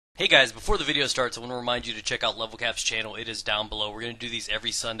Hey guys, before the video starts, I want to remind you to check out Levelcap's channel. It is down below. We're going to do these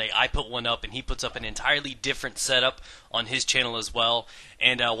every Sunday. I put one up, and he puts up an entirely different setup on his channel as well.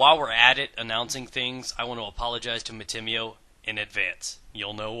 And while we're at it, announcing things, I want to apologize to Matimio in advance.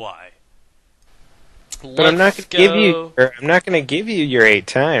 You'll know why. But I'm not going to give you your 8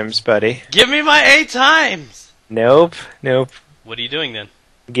 times, buddy. Give me my 8 times! Nope. What are you doing then?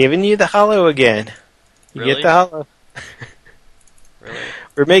 Giving you the hollow again. You Really? get the hollow. Really?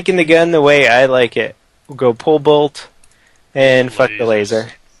 We're making the gun the way I like it. We'll go pull bolt and fuck the laser.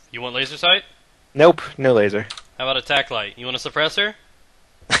 You want laser sight? Nope, no laser. How about attack light? You want a suppressor?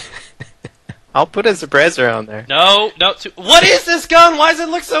 I'll put a suppressor on there. No. What is this gun? Why does it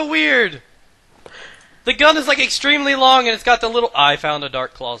look so weird? The gun is like extremely long and it's got the little... I found a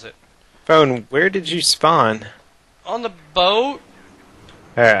dark closet. Phone, where did you spawn? On the boat?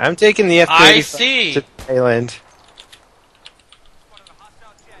 Alright, I'm taking the F-35 I see. to the island.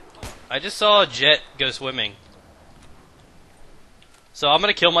 I just saw a jet go swimming. So I'm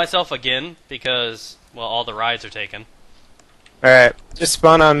gonna kill myself again because, well, all the rides are taken. Alright, just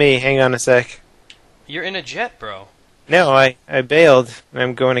spawn on me. Hang on a sec. You're in a jet, bro. No, I bailed.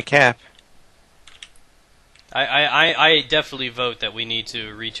 I'm going to cap. I definitely vote that we need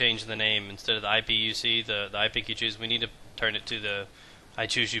to rechange the name instead of the IPUC, the I pick you choose. We need to turn it to the I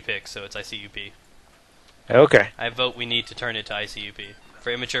choose you pick, so it's ICUP. Okay. I vote we need to turn it to ICUP for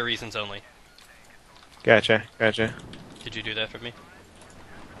immature reasons only. Gotcha. Did you do that for me?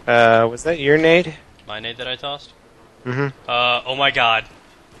 Was that your nade? My nade that I tossed? Mm-hmm. Oh my god.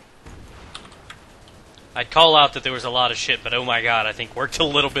 I'd call out that there was a lot of shit, but oh my god, I think worked a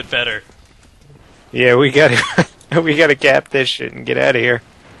little bit better. Yeah, we gotta cap this shit and get out of here.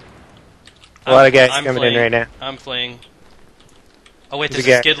 A lot of guys coming in right now. I'm fleeing. Oh wait, There's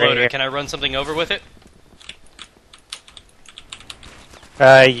this is a a guy skid loader. right Can I run something over with it?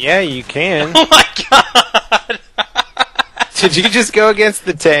 Yeah, you can. Oh my god! Did you just go against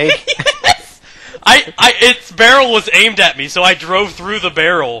the tank? Yes! Its barrel was aimed at me, so I drove through the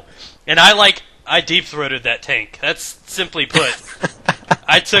barrel, and I deep-throated that tank. That's simply put.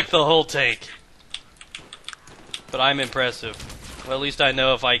 I took the whole tank. But I'm impressive. Well, at least I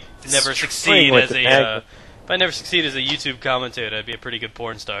know if I never succeed as a YouTube commentator, I'd be a pretty good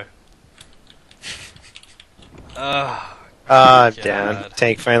porn star. Down.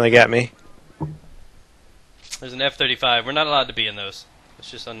 Tank finally got me. There's an F-35. We're not allowed to be in those. It's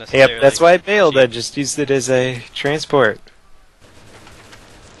just unnecessary. Yep, that's why I bailed. I just used it as a transport.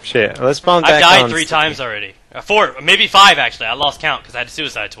 Shit, let's spawn back on. I've died 3 times already. 4, maybe 5 actually. I lost count because I had to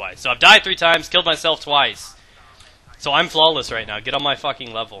suicide twice. So I've died 3 times, killed myself twice. So I'm flawless right now. Get on my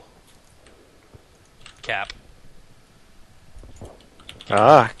fucking level. Cap.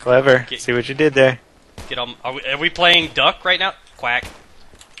 Clever. See what you did there. Get on. Are we playing duck right now? Quack.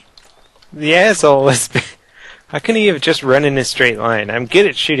 The asshole was... How can he have just run in a straight line? I'm good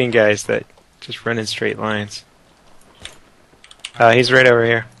at shooting guys that just run in straight lines. He's right over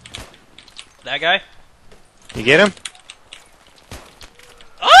here. That guy? You get him?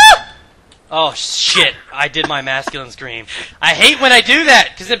 Ah! Oh shit! I did my masculine scream. I hate when I do that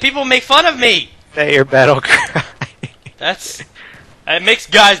because then people make fun of me. Is that your battle cry? It makes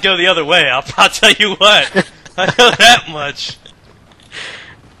guys go the other way. I'll tell you what. I know that much.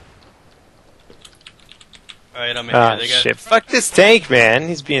 Alright, I'm in here. They got, shit. Fuck this tank, man.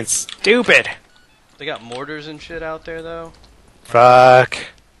 He's being stupid. They got mortars and shit out there, though. Fuck.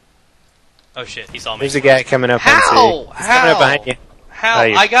 Oh shit, he saw me. There's a guy coming up How? on C. He's coming up behind you. How?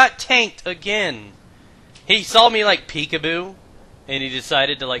 I got tanked again. He saw me like peekaboo, and he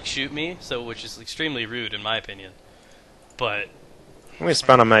decided to like shoot me, which is extremely rude in my opinion. But I'm gonna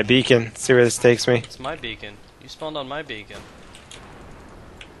spawn on my beacon, see where this takes me. it's my beacon. You spawned on my beacon.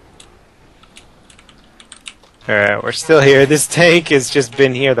 Alright, we're still here. This tank has just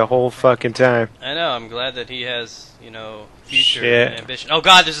been here the whole fucking time. I know, I'm glad that he has, future and ambition. Oh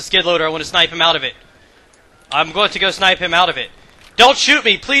god, there's a skid loader. I want to snipe him out of it. I'm going to go snipe him out of it. Don't shoot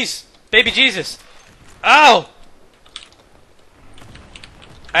me, please! Baby Jesus! Ow!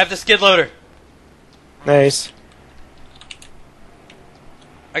 I have the skid loader. Nice.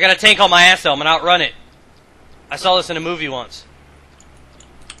 I got a tank on my ass though, I'm gonna outrun it. I saw this in a movie once.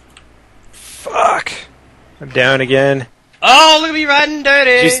 Fuck. I'm down again. Oh, look at me riding dirty!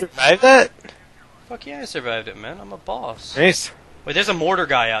 Did you survive that? Fuck yeah, I survived it, man. I'm a boss. Nice. Wait, there's a mortar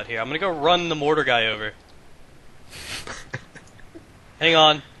guy out here. I'm gonna go run the mortar guy over. Hang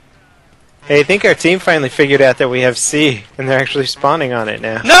on. Hey, I think our team finally figured out that we have C, and they're actually spawning on it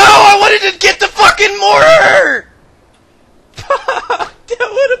now. No! I wanted to get the fucking mortar! That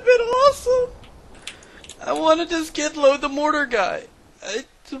would have been awesome! I wanted to skid load the mortar guy.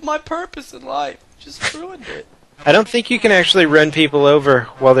 my purpose in life. Just ruined it. I don't think you can actually run people over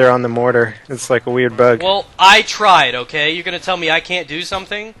while they're on the mortar. It's like a weird bug. Well, I tried, okay? You're gonna tell me I can't do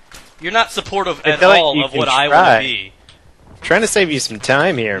something? You're not supportive at like all you of can what I try. want to be. I'm trying to save you some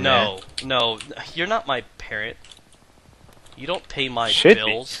time here, man. No, you're not my parent. You don't pay my Should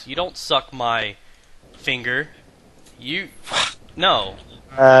bills. You don't suck my finger. You... No.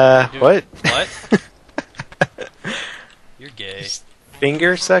 What? What? You're gay.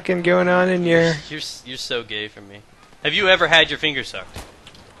 Finger sucking going on in your... You're so gay for me. Have you ever had your finger sucked?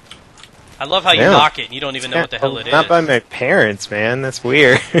 I love how you No. knock it and you don't even know what the hell it is. Not by my parents, man. That's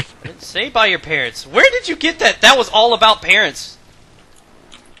weird. Say by your parents. Where did you get that? That was all about parents.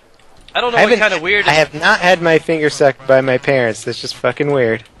 I don't know what kind of weird... I have not had my finger sucked by my parents. That's just fucking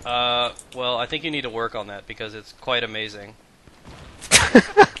weird. Well, I think you need to work on that because it's quite amazing.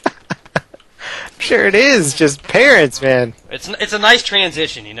 Sure it is. Just parents, man. It's a nice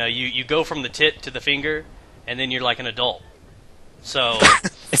transition, you know. You go from the tit to the finger, and then you're like an adult. So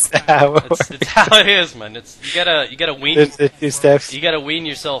Is that how it works? it's how it is, man. You gotta wean. There's the 2 steps. You gotta wean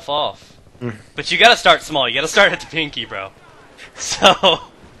yourself off. But you gotta start small. You gotta start at the pinky, bro. So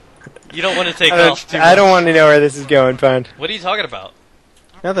you don't want to take off too much. I don't want to know where this is going, Pond. What are you talking about?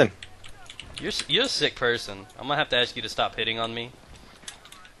 Nothing. You're a sick person. I'm gonna have to ask you to stop hitting on me.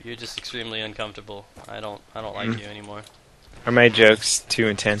 You're just extremely uncomfortable. I don't like you anymore. Are my jokes too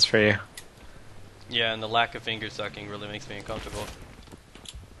intense for you? Yeah, and the lack of finger sucking really makes me uncomfortable.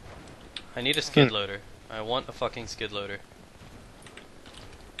 I need a skid loader. I want a fucking skid loader.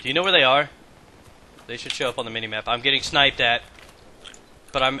 Do you know where they are? They should show up on the minimap. I'm getting sniped at,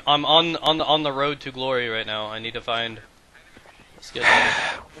 but I'm on the road to glory right now. I need to find a skid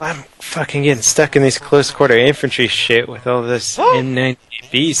loader. I'm fucking getting stuck in this close quarter infantry shit with all this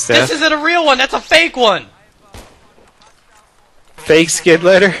M98B stuff. This isn't a real one. That's a fake one. Fake skid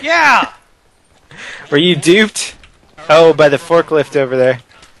loader? Yeah. Were you duped? Oh, by the forklift over there.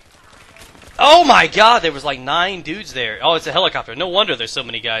 Oh my god, there was like 9 dudes there. Oh, it's a helicopter. No wonder there's so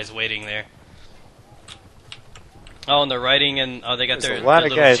many guys waiting there. Oh, and they're riding and they got There's their a lot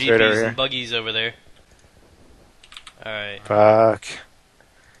little of guys right over jeepies here. and buggies over there. Alright. Fuck.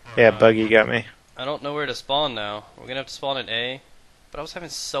 Yeah, Buggy got me. I don't know where to spawn now. We're gonna have to spawn at A. But I was having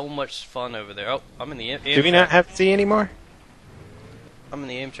so much fun over there. Oh, I'm in the aim Do we not have C anymore? I'm in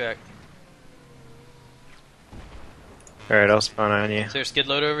the aim track. Alright, I'll spawn on you. Is there a skid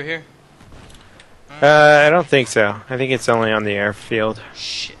loader over here? I don't think so. I think it's only on the airfield.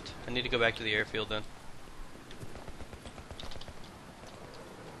 Shit. I need to go back to the airfield then.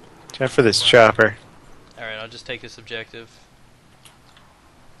 Check for this chopper. Alright, I'll just take this objective.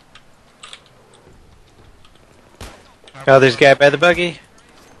 Oh, there's a guy by the buggy.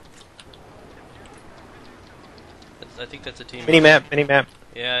 I think that's a team. Minimap.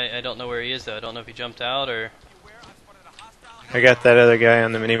 Yeah, I don't know where he is though. I don't know if he jumped out or... I got that other guy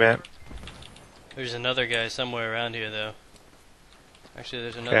on the minimap. There's another guy somewhere around here though. Actually,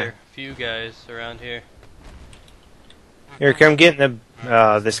 there's another few guys around here. Here, come get in the...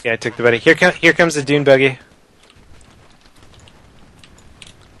 Oh, this guy took the buddy. Here comes the dune buggy.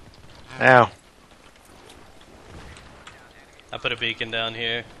 Ow. I put a beacon down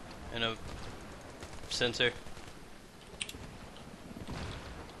here and a sensor.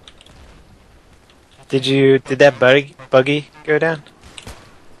 Did that buggy go down?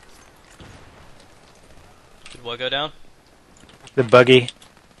 Did what go down? The buggy.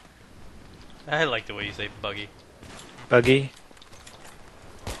 I like the way you say buggy. Buggy.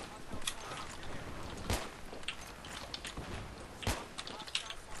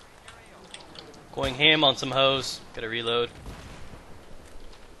 Going ham on some hose. Gotta reload.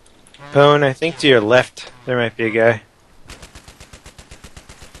 Pone, I think to your left there might be a guy.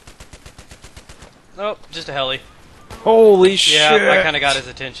 Oh, just a heli. Holy shit! Yeah, I kinda got his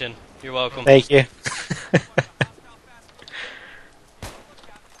attention. You're welcome. Thank you.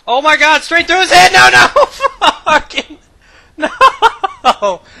 Oh my god, straight through his head! No! Fucking... No!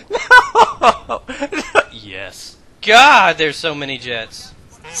 No! Yes. God, there's so many jets.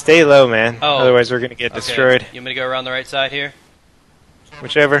 Stay low, man. Oh. Otherwise we're gonna get destroyed. You want me to go around the right side here?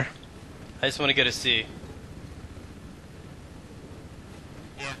 Whichever. I just want to go to C.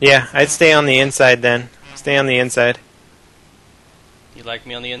 Yeah, I'd stay on the inside then. Stay on the inside. You like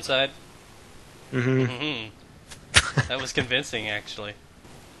me on the inside? Mm-hmm. That was convincing, actually.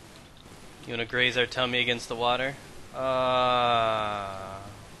 You want to graze our tummy against the water? Oh,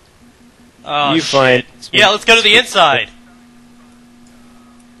 You find. Yeah, let's go to the inside.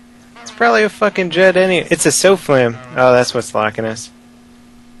 It's probably a fucking jet anyway. It's a SOFLAM. Oh, that's what's locking us.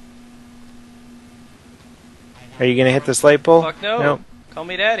 Are you gonna hit this light pole? Fuck no. Nope. Call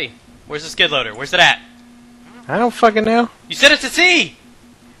me daddy. Where's the skid loader? Where's it at? I don't fucking know. You said it's at sea!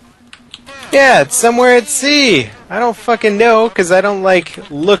 Yeah, it's somewhere at sea. I don't fucking know, because I don't, like,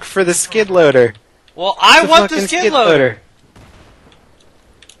 look for the skid loader. Well, I want the skid loader!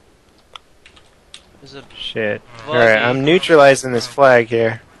 There's a Shit. buggy. Alright, I'm neutralizing this flag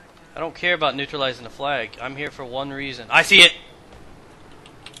here. I don't care about neutralizing the flag. I'm here for one reason. I see it!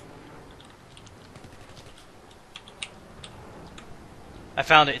 I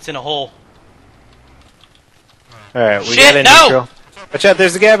found it. It's in a hole. Alright, we Shit, got it no! neutral. Watch out,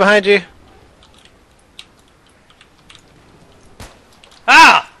 there's a guy behind you.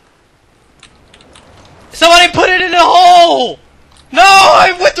 Ah! Somebody put it in a hole! No!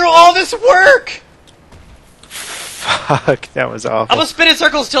 I went through all this work! Fuck, that was awful. I'm gonna spin in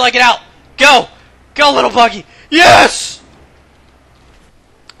circles till I get out. Go! Go, little buggy! Yes!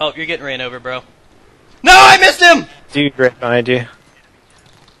 Oh, you're getting ran over, bro. No, I missed him! Dude right behind you.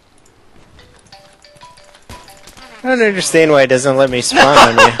 I don't understand why it doesn't let me spawn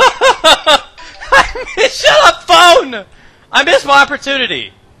on you. Shut up, phone! I missed my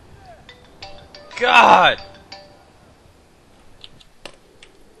opportunity. God.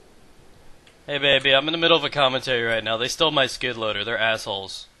 Hey, baby, I'm in the middle of a commentary right now. They stole my skid loader. They're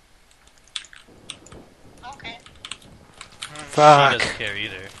assholes. Okay. Fuck. She doesn't care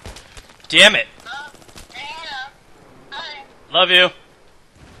either. Damn it. Hi. Love you.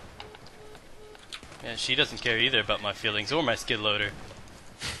 Yeah, she doesn't care either about my feelings or my skid loader.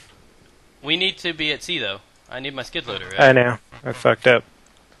 We need to be at sea, though. I need my skid loader, right? I know. I fucked up.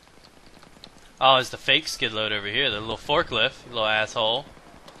 Oh, it's the fake skid loader over here, the little forklift, you little asshole.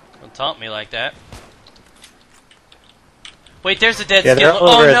 Don't taunt me like that. Wait, there's a dead Yeah, skid they're loader. all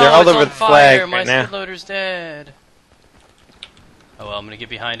Oh over- no, they're all it's over on the flag fire. My right now. skid loader's dead. Oh well, I'm gonna get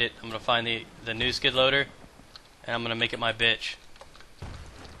behind it. I'm gonna find the new skid loader, and I'm gonna make it my bitch.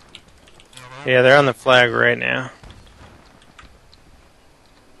 Yeah, they're on the flag right now.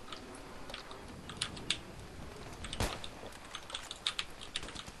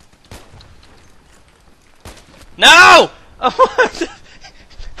 No!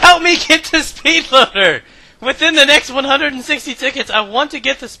 Help me get the speed loader! Within the next 160 tickets, I want to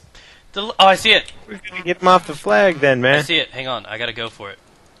get this. Oh, I see it. We're gonna get them off the flag then, I man. see it. Hang on, I gotta go for it.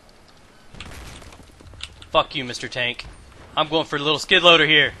 Fuck you, Mr. Tank. I'm going for the little skid loader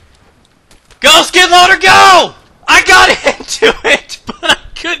here. Go, skid loader, go! I got into it, but I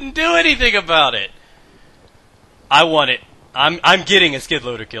couldn't do anything about it. I want it. I'm getting a skid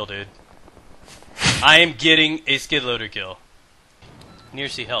loader kill, dude. I am getting a skid loader kill. Near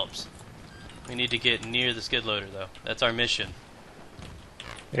sea helps. We need to get near the skid loader, though. That's our mission.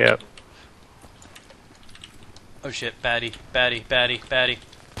 Yep. Oh shit, baddie, baddie, baddie, baddie.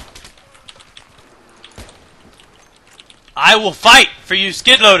 I will fight for you,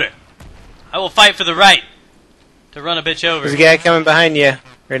 skid loader! I will fight for the right to run a bitch over. There's a guy coming behind you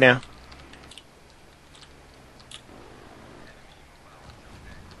right now.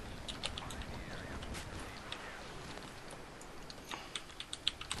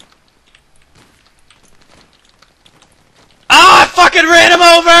 Ah, I fucking ran him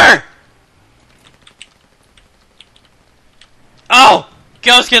over! Oh!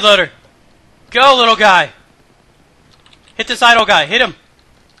 Go, skid loader! Go, little guy! Hit this idle guy, hit him!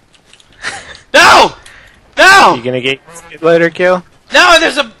 No! No! You gonna get your skid loader kill? No,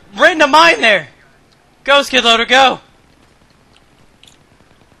 there's a random mine there! Go, skid loader, go!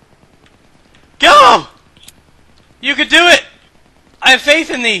 Go! You can do it! I have faith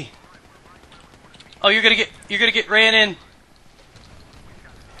in thee! Oh, you're gonna get ran in.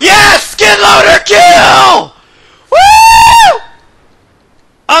 Yes! Skid loader kill! Woo!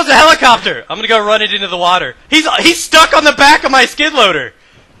 Oh, it's a helicopter! I'm gonna go run it into the water. He's stuck on the back of my skid loader!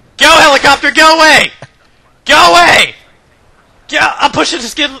 Go, helicopter, go away! Go away! I'm pushing the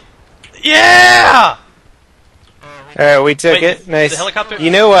skid. Yeah! Alright, we took Wait, it. Nice. the helicopter- You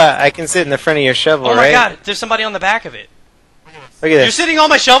know, I can sit in the front of your shovel, Oh my right? god, there's somebody on the back of it. Look at You're this. sitting on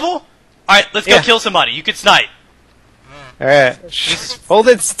my shovel? Alright, let's go Yeah. kill somebody. You can snipe. Alright. Hold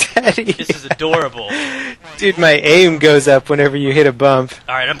it steady. This is adorable. Dude, my aim goes up whenever you hit a bump.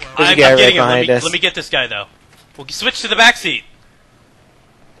 Alright, I'm There's a getting guy right him. behind us. Let me get this guy, though. We'll switch to the back seat.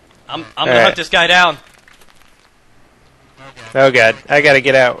 I'm gonna Alright. hunt this guy down. Oh god, I gotta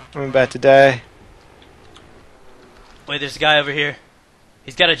get out. I'm about to die. Wait, there's a guy over here.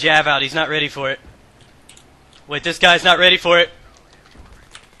 He's got a jab out. He's not ready for it. Wait, this guy's not ready for it.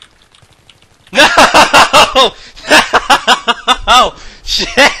 No! No!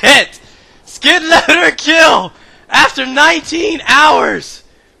 Shit! Skid loader kill! After 19 hours!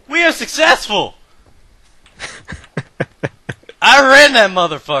 We are successful! I ran that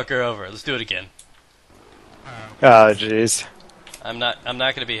motherfucker over. Let's do it again. Oh, jeez. I'm not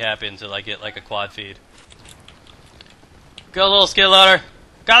gonna be happy until I get like a quad feed. Go, little SkidLoader.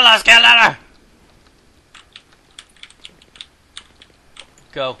 Go, little SkidLoader.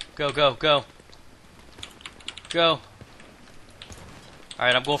 Go, go, go, go. Go.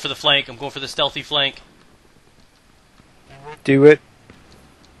 Alright, I'm going for the flank. I'm going for the stealthy flank. Do it.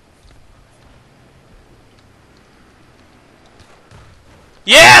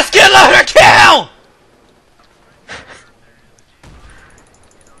 Yeah, SkidLoader kill!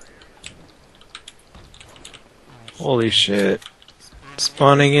 Holy shit.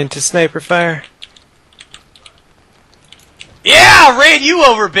 Spawning into sniper fire. Yeah, I ran you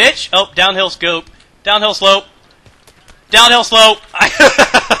over, bitch! Oh, downhill scope. Downhill slope. Downhill slope. What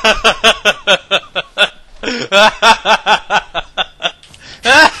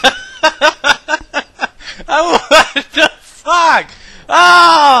the fuck?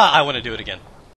 Ah! I want to do it again.